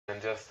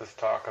And just this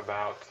talk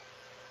about,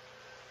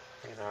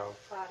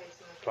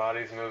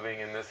 bodies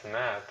moving and this and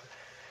that,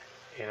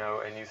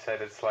 and you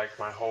said it's like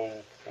my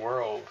whole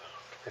world.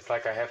 It's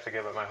like I have to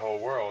give up my whole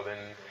world.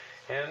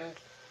 And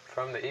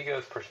from the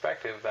ego's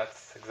perspective,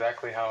 that's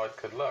exactly how it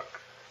could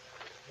look.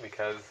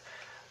 Because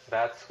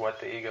that's what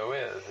the ego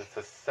is. It's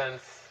a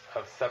sense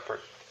of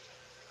separate,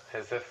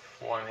 as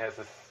if one has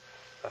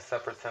a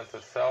separate sense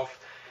of self.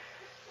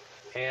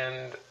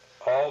 And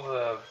all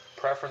the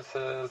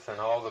preferences and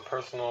all the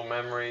personal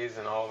memories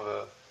and all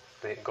the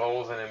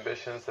goals and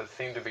ambitions that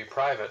seem to be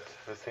private,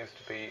 that seems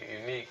to be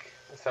unique,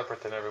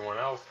 separate than everyone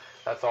else,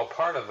 that's all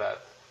part of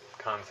that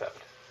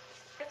concept.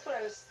 That's what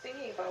I was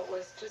thinking about,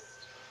 was just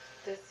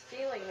this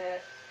feeling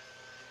that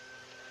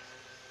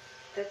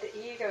the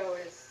ego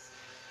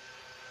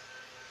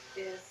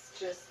is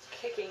just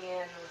kicking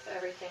in with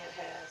everything it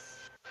has.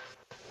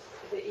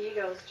 The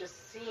ego's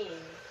just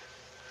seeing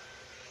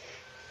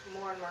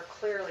more and more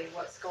clearly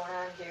what's going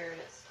on here,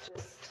 and it's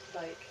just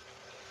like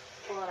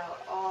pulling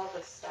out all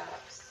the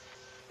stops.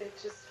 It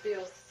just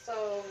feels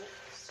so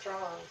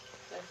strong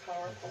and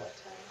powerful at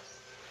times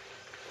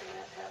when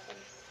that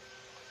happens.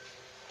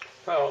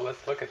 Well,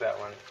 let's look at that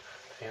one.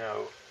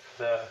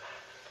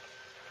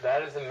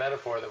 That is a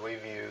metaphor that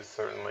we've used,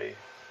 certainly,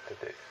 that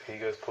the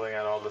ego's pulling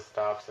out all the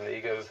stops and the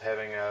ego's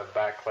having a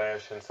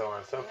backlash and so on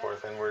and so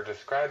forth, and we're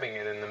describing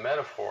it in the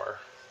metaphor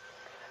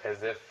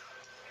as if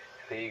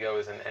the ego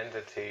is an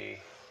entity,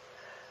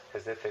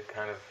 as if it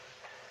kind of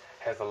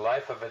has a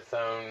life of its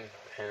own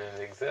and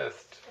it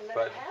exists. And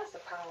that it has the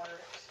power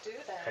to do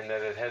that. And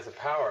that it has a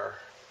power.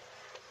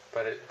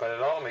 But it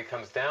ultimately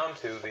comes down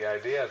to the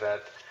idea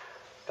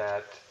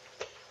that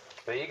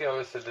the ego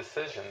is a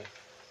decision,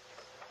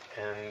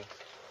 and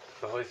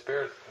the Holy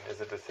Spirit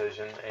is a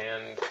decision,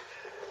 and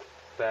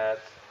that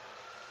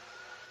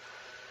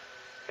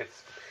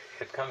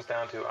it comes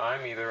down to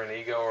I'm either an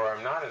ego or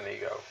I'm not an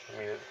ego. I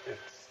mean, it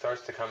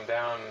starts to come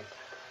down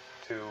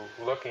to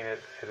looking at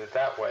it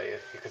that way.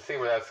 You can see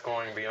where that's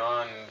going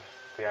beyond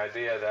the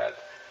idea that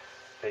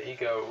the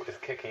ego is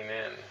kicking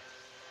in.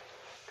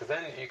 Because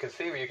then you can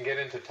see where you can get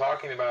into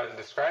talking about it and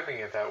describing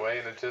it that way,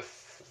 and it just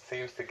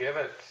seems to give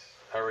it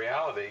a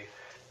reality.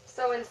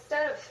 So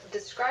instead of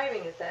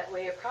describing it that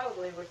way, it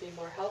probably would be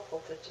more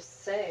helpful to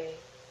just say,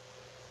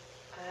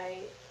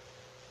 I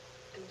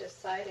am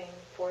deciding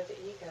for the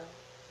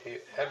ego.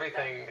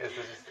 Everything is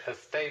a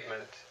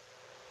statement.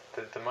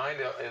 The mind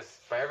is,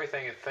 by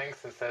everything it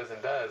thinks and says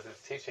and does,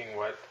 it's teaching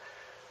what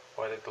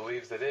it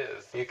believes it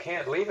is. You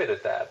can't leave it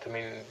at that. I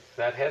mean,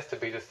 that has to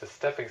be just a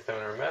stepping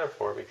stone or a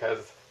metaphor,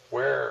 because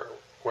where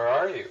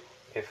are you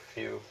if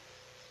you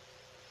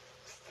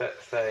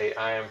say,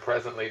 I am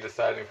presently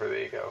deciding for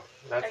the ego?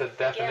 That's a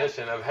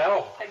definition of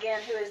hell.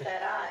 Again, who is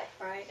that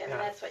I, right? And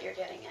that's what you're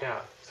getting at.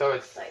 Yeah, so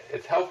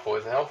it's helpful.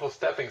 It's a helpful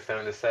stepping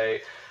stone to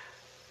say,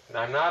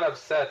 I'm not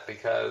upset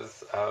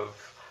because of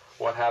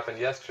what happened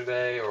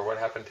yesterday or what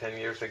happened 10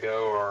 years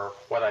ago or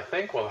what I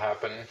think will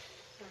happen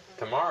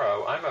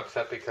tomorrow. I'm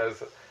upset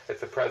because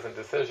it's a present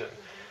decision.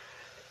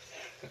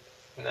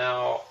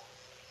 Now,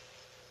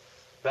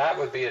 that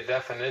would be a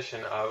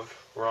definition of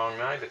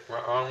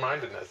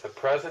wrong-mindedness. A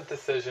present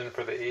decision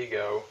for the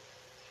ego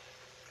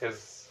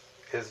is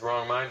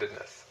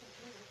wrong-mindedness.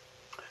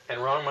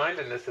 And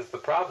wrong-mindedness is the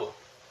problem.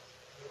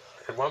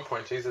 At one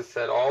point Jesus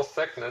said all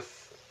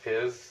sickness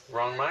is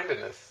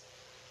wrong-mindedness.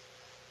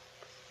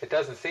 It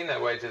doesn't seem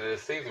that way to the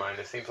deceived mind.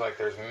 It seems like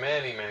there's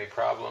many, many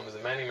problems,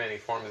 many, many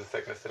forms of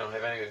sickness that don't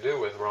have anything to do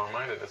with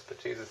wrong-mindedness.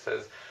 But Jesus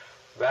says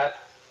that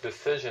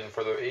decision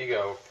for the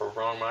ego, for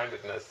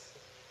wrong-mindedness,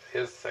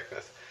 is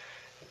sickness.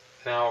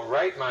 Now,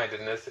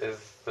 right-mindedness is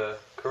the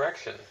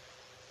correction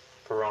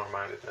for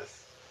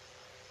wrong-mindedness.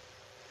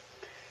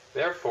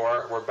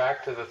 Therefore, we're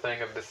back to the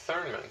thing of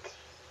discernment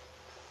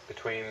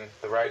between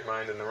the right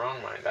mind and the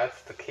wrong mind.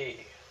 That's the key,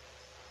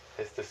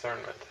 is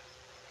discernment.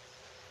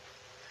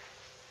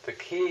 The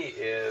key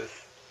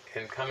is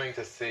in coming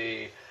to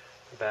see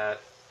that,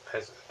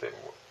 as it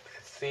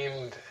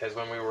seemed as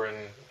when we were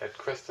at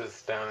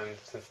Krista's down in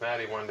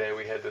Cincinnati one day,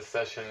 we had this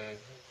session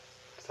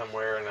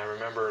somewhere, and I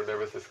remember there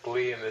was this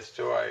glee and this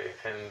joy,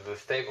 and the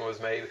statement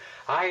was made,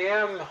 I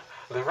am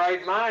the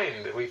right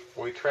mind.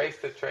 We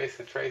traced it.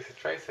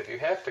 You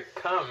have to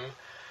come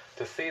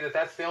to see that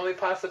that's the only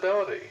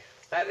possibility.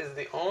 That is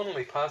the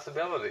only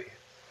possibility.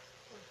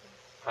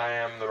 I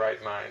am the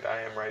right mind.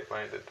 I am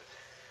right-minded.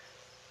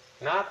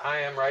 Not I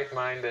am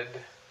right-minded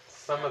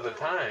some of the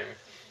time,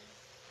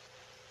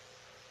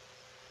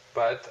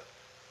 but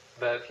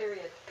that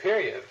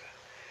period.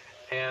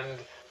 And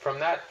from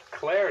that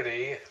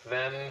clarity,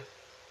 then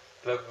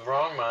the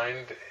wrong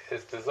mind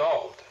is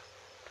dissolved.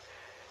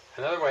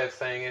 Another way of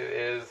saying it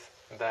is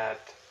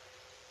that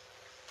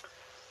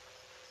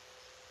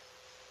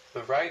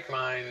the right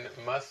mind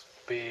must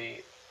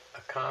be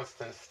a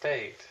constant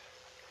state,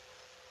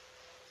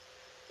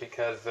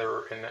 because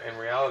in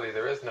reality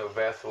there is no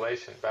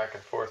vacillation back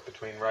and forth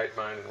between right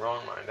mind and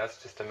wrong mind.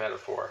 That's just a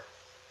metaphor.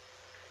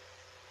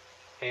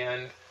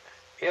 And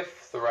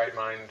if the right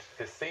mind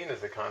is seen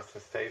as a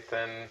constant state,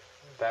 then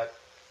that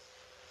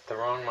the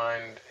wrong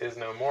mind is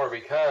no more,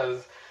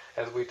 because,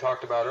 as we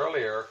talked about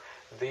earlier,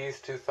 these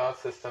two thought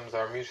systems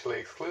are mutually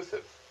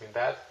exclusive. I mean,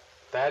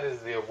 that is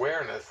the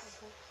awareness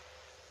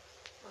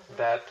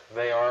that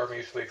they are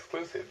mutually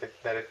exclusive,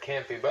 that it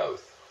can't be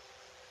both.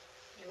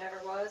 It never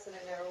was and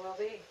it never will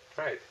be.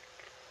 Right.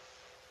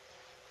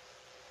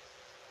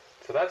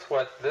 So that's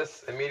what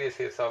this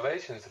immediacy of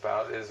salvation is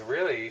about, is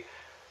really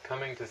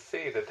coming to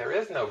see that there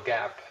is no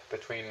gap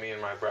between me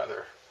and my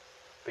brother,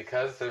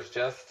 because there's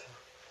just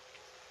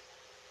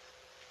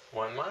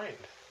one mind.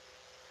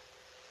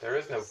 There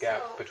is no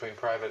gap between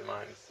private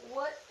minds.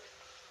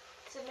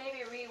 To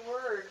maybe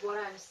reword what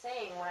I'm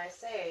saying when I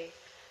say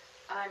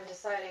I'm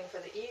deciding for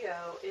the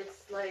ego,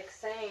 it's like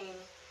saying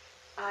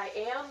I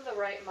am the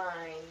right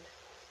mind,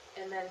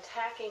 and then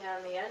tacking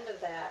on the end of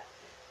that,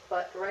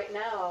 but right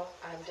now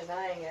I'm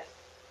denying it.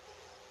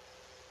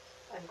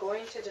 I'm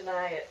going to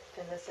deny it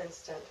in this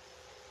instant.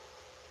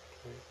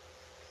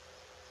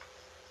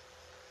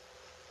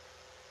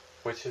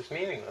 Which is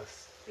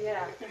meaningless.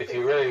 Yeah. If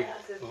you really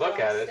It's a look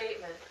dumb at it.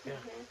 statement. Yeah.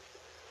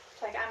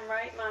 It's like, I'm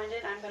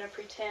right-minded, I'm going to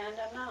pretend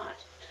I'm not.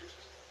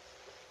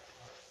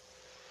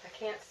 I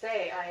can't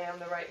say I am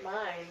the right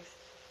mind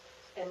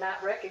and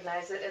not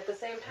recognize it at the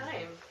same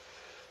time.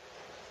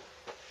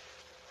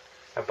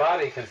 A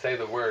body can say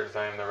the words,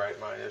 I am the right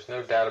mind. There's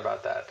no doubt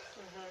about that.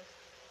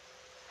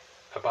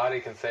 A body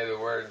can say the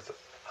words,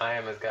 I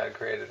am as God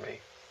created me.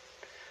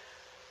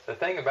 The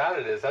thing about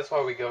it is, that's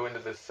why we go into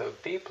this so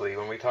deeply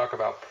when we talk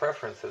about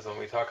preferences, when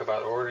we talk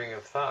about ordering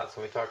of thoughts,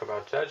 when we talk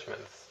about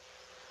judgments.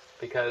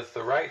 Because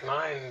the right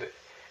mind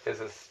is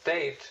a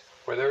state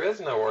where there is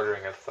no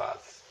ordering of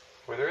thoughts,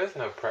 where there is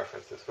no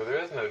preferences, where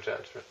there is no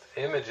judgments.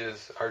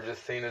 Images are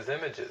just seen as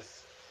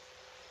images.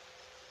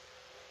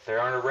 They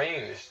aren't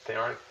arranged, they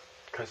aren't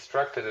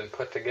constructed and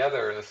put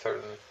together in a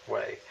certain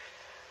way.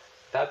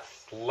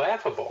 That's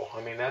laughable.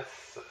 I mean,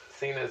 that's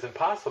seen as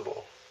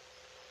impossible.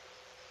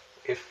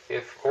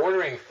 If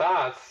ordering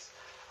thoughts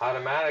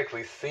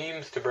automatically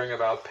seems to bring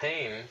about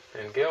pain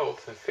and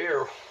guilt and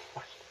fear,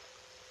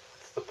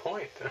 what's the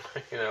point?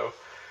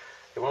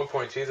 At one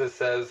point Jesus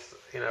says,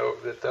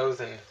 that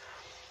those in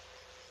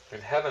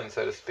heaven,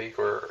 so to speak,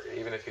 or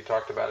even if you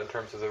talked about in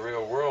terms of the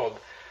real world,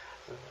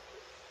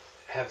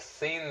 have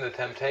seen the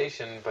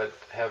temptation but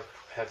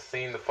have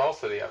seen the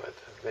falsity of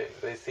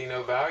it. They see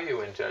no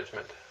value in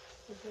judgment.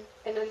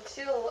 And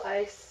until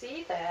I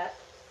see that,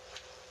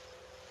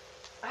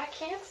 I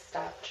can't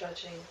stop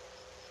judging.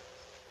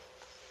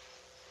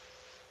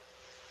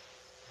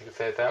 You could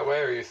say it that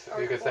way, or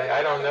you could say,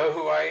 I don't know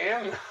who I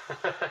am.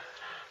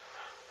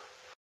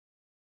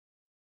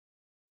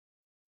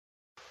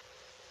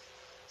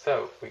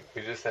 So,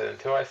 we just said,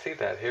 until I see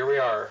that, here we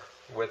are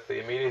with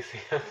the immediacy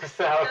of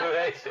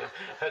salvation.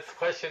 Let's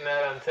question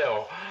that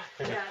until.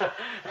 Yeah.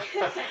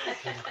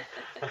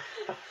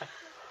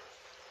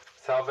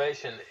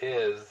 Salvation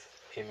is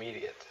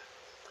immediate.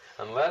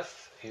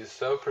 Unless you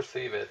so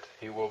perceive it,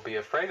 you will be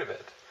afraid of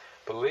it,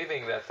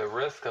 believing that the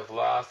risk of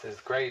loss is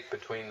great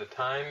between the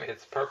time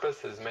its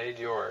purpose is made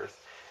yours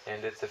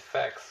and its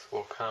effects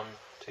will come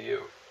to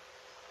you.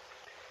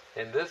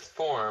 In this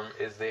form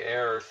is the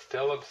error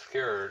still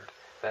obscured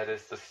that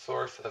is the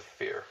source of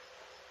fear.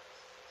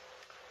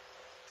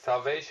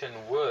 Salvation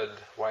would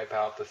wipe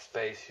out the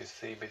space you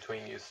see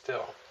between you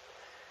still,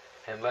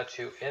 and let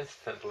you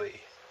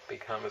instantly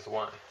become as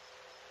one.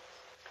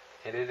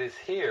 And it is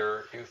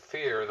here you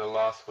fear the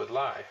loss would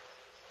lie.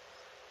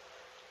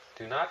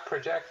 Do not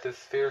project this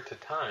fear to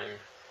time,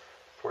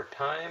 for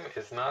time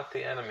is not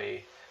the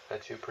enemy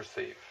that you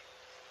perceive.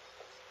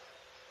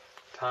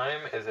 Time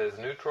is as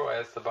neutral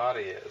as the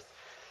body is,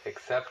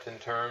 except in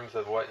terms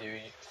of what you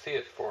see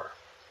it for.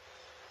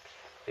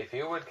 If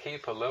you would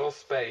keep a little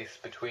space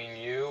between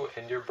you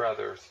and your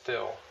brother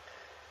still,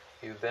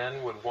 you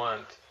then would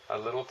want a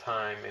little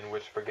time in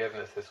which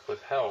forgiveness is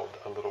withheld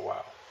a little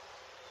while.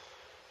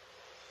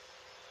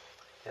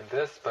 And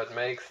this but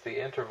makes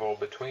the interval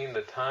between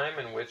the time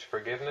in which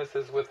forgiveness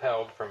is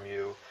withheld from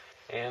you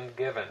and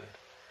given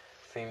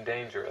seem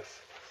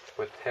dangerous,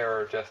 with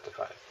terror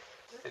justified.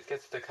 It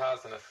gets to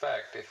cause and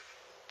effect.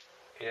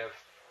 If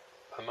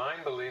a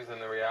mind believes in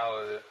the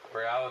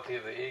reality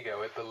of the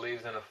ego, it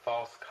believes in a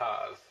false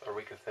cause, or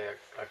we could say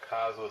a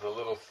cause with a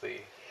little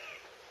c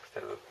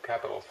instead of a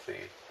capital C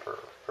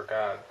for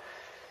God.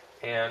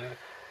 And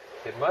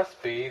it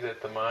must be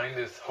that the mind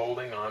is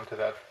holding on to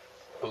that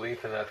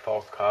belief in that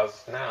false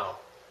cause now.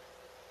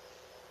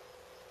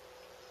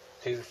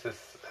 Jesus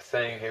is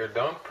saying here,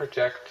 don't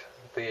project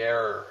the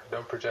error,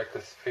 don't project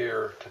this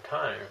fear to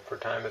time, for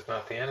time is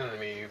not the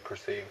enemy you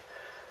perceive.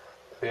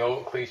 The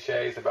old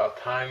cliches about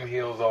time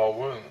heals all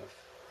wounds.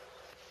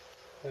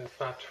 And it's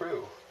not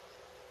true.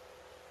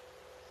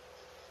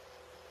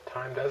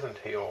 Time doesn't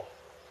heal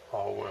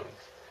all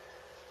wounds.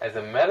 As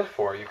a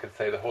metaphor, you could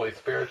say the Holy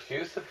Spirit's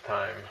use of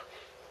time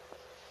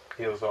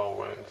heals all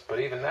wounds. But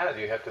even that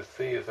you have to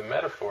see as a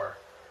metaphor,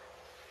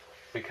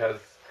 because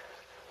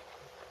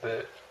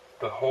the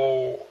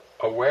whole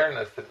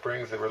awareness that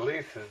brings the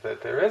release is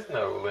that there is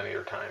no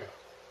linear time.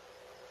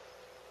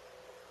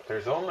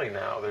 There's only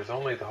now. There's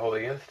only the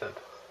holy instant.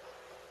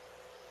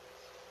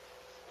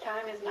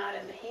 Time is not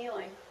in the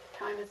healing.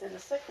 Time is in the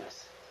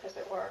sickness, as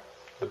it were.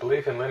 The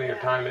belief in linear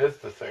time is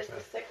the sickness.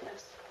 Is the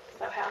sickness.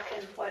 So how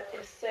can what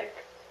is sick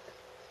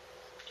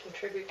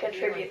Contribute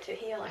to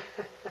healing?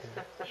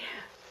 Yeah.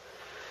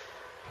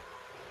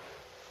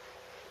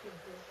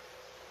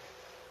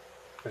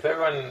 Does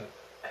everyone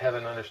have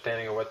an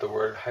understanding of what the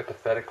word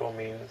hypothetical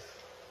means?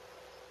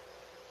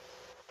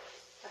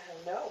 I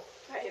don't know.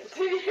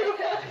 Do you?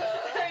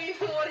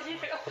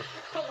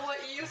 What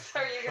use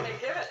are you going to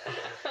give it?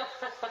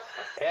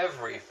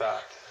 Every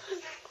thought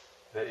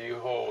that you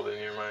hold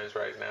in your minds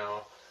right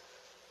now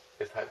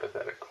is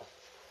hypothetical.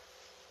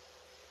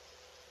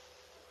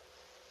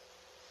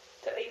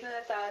 So even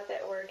the thought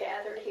that we're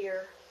gathered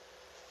here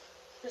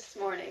this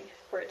morning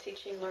for a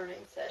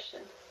teaching-learning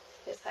session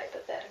is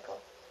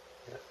hypothetical.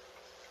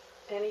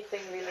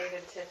 Anything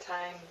related to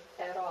time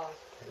at all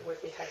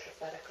would be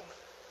hypothetical.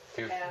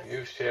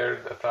 You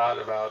shared a thought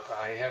about,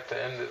 I have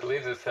to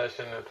leave this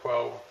session at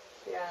 12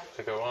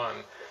 to go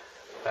on.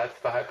 That's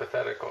the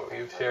hypothetical.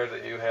 You've shared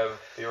that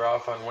you're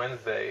off on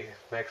Wednesday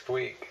next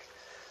week.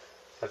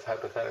 That's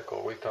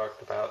hypothetical. We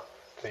talked about,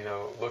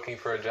 looking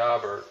for a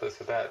job or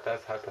this or that.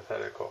 That's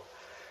hypothetical.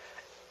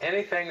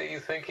 Anything that you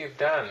think you've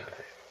done,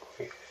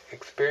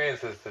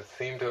 experiences that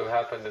seem to have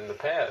happened in the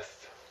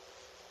past,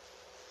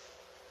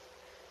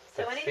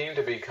 that seem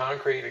to be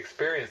concrete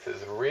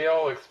experiences,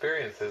 real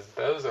experiences,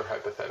 those are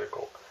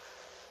hypothetical.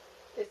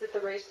 Is it the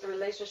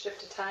relationship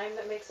to time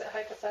that makes it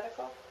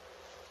hypothetical?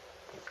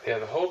 Yeah,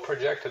 the whole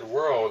projected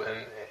world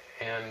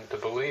and the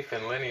belief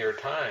in linear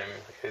time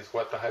is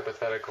what the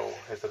hypothetical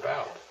is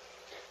about.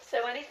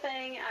 So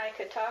anything I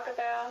could talk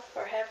about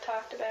or have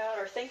talked about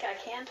or think I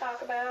can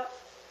talk about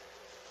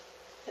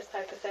is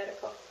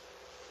hypothetical.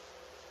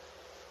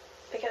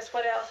 Because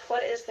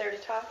what is there to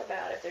talk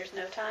about? If there's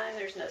no time,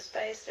 there's no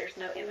space, there's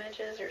no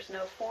images, there's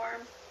no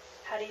form,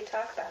 how do you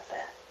talk about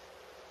that?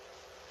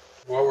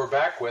 What we're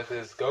back with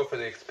is go for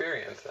the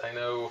experience. I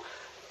know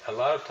a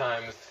lot of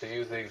times, to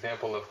use the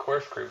example of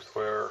course groups,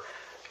 where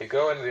you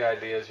go into the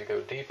ideas, you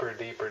go deeper,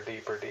 deeper,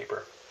 deeper,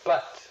 deeper.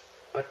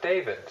 But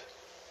David,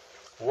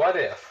 what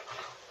if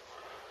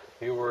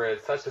you were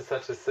at such and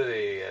such a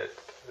city at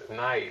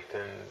night,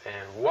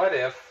 and what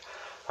if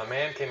a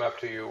man came up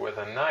to you with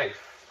a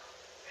knife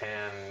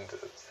and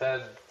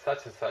said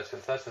such and such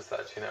and such and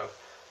such,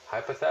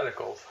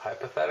 hypotheticals.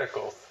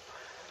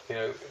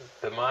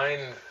 The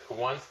mind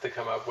wants to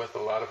come up with a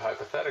lot of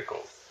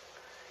hypotheticals.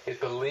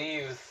 It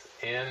believes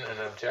in an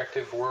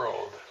objective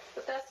world.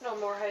 But that's no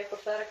more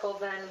hypothetical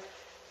than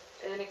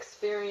an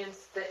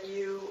experience that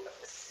you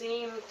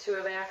seem to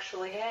have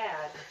actually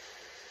had.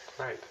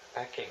 Right.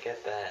 I can't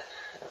get that.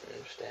 I don't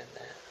understand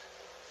that.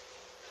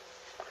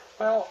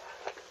 Well,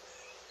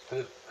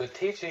 the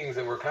teachings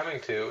that we're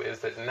coming to is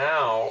that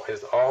now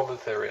is all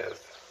that there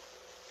is.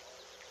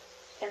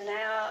 And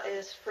now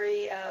is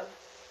free of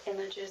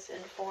images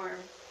and form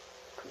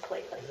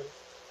completely.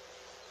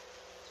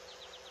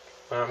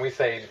 When we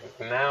say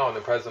now in the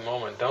present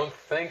moment, don't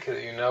think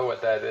that you know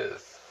what that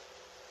is.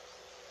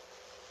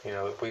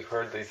 We've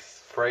heard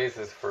these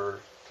phrases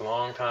for a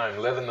long time.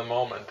 Live in the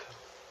moment.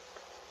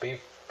 Be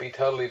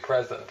totally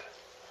present.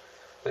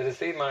 The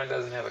deceived mind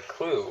doesn't have a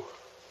clue.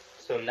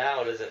 So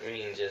now doesn't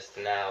mean just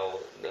now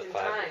the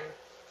five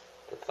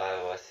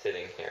of us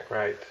sitting here.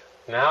 Right.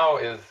 Now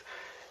is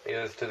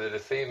to the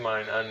deceived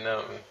mind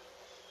unknown.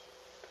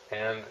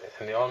 And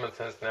in the ultimate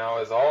sense, now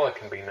is all that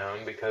can be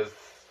known because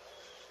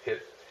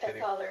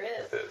that's all there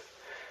is.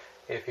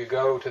 If you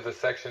go to the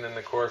section in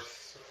the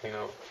course,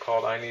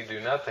 called I Need Do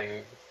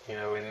Nothing,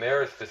 in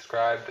there it's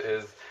described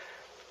as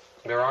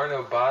there are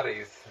no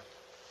bodies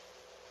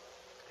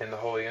in the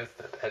holy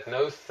instant. At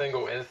no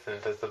single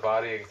instant does the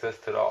body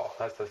exist at all.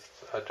 That's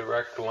a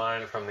direct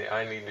line from the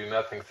I Need Do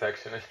Nothing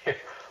section in here.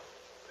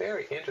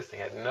 Very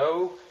interesting. At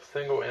no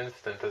single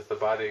instant does the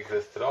body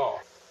exist at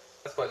all.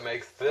 That's what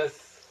makes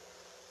this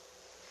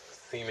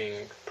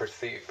seeming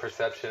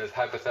perception as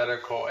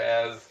hypothetical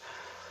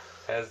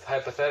as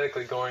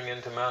hypothetically going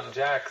into Mountain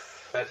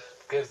Jacks. That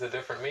gives a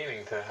different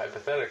meaning to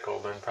hypothetical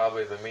than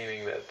probably the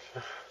meaning that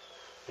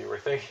you were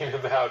thinking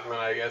about when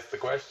I asked the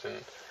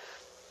question.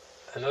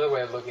 Another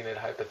way of looking at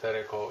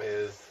hypothetical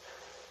is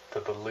the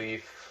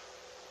belief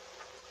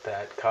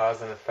that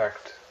cause and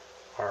effect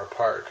are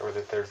apart, or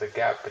that there's a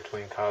gap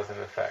between cause and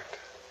effect.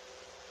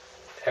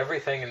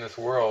 Everything in this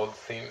world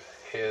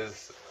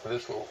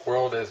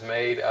is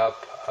made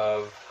up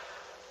of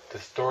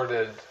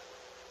distorted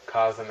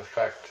cause and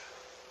effect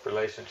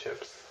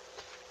relationships.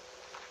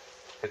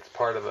 It's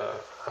part of a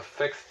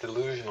fixed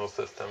delusional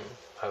system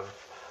of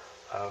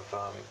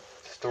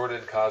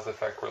distorted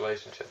cause-effect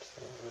relationships.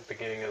 In the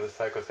beginning of the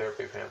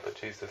psychotherapy pamphlet,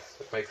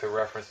 Jesus makes a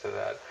reference to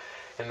that,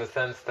 in the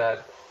sense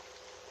that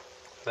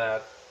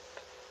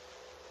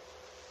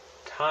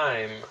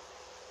time,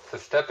 the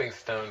stepping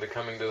stone to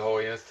coming to the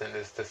holy instant,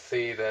 is to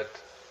see that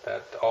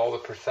all the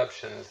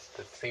perceptions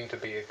that seem to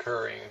be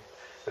occurring,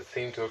 that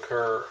seem to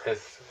occur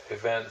as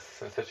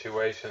events and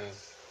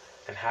situations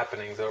and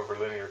happenings over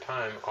linear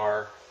time,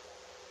 are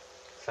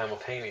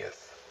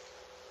simultaneous.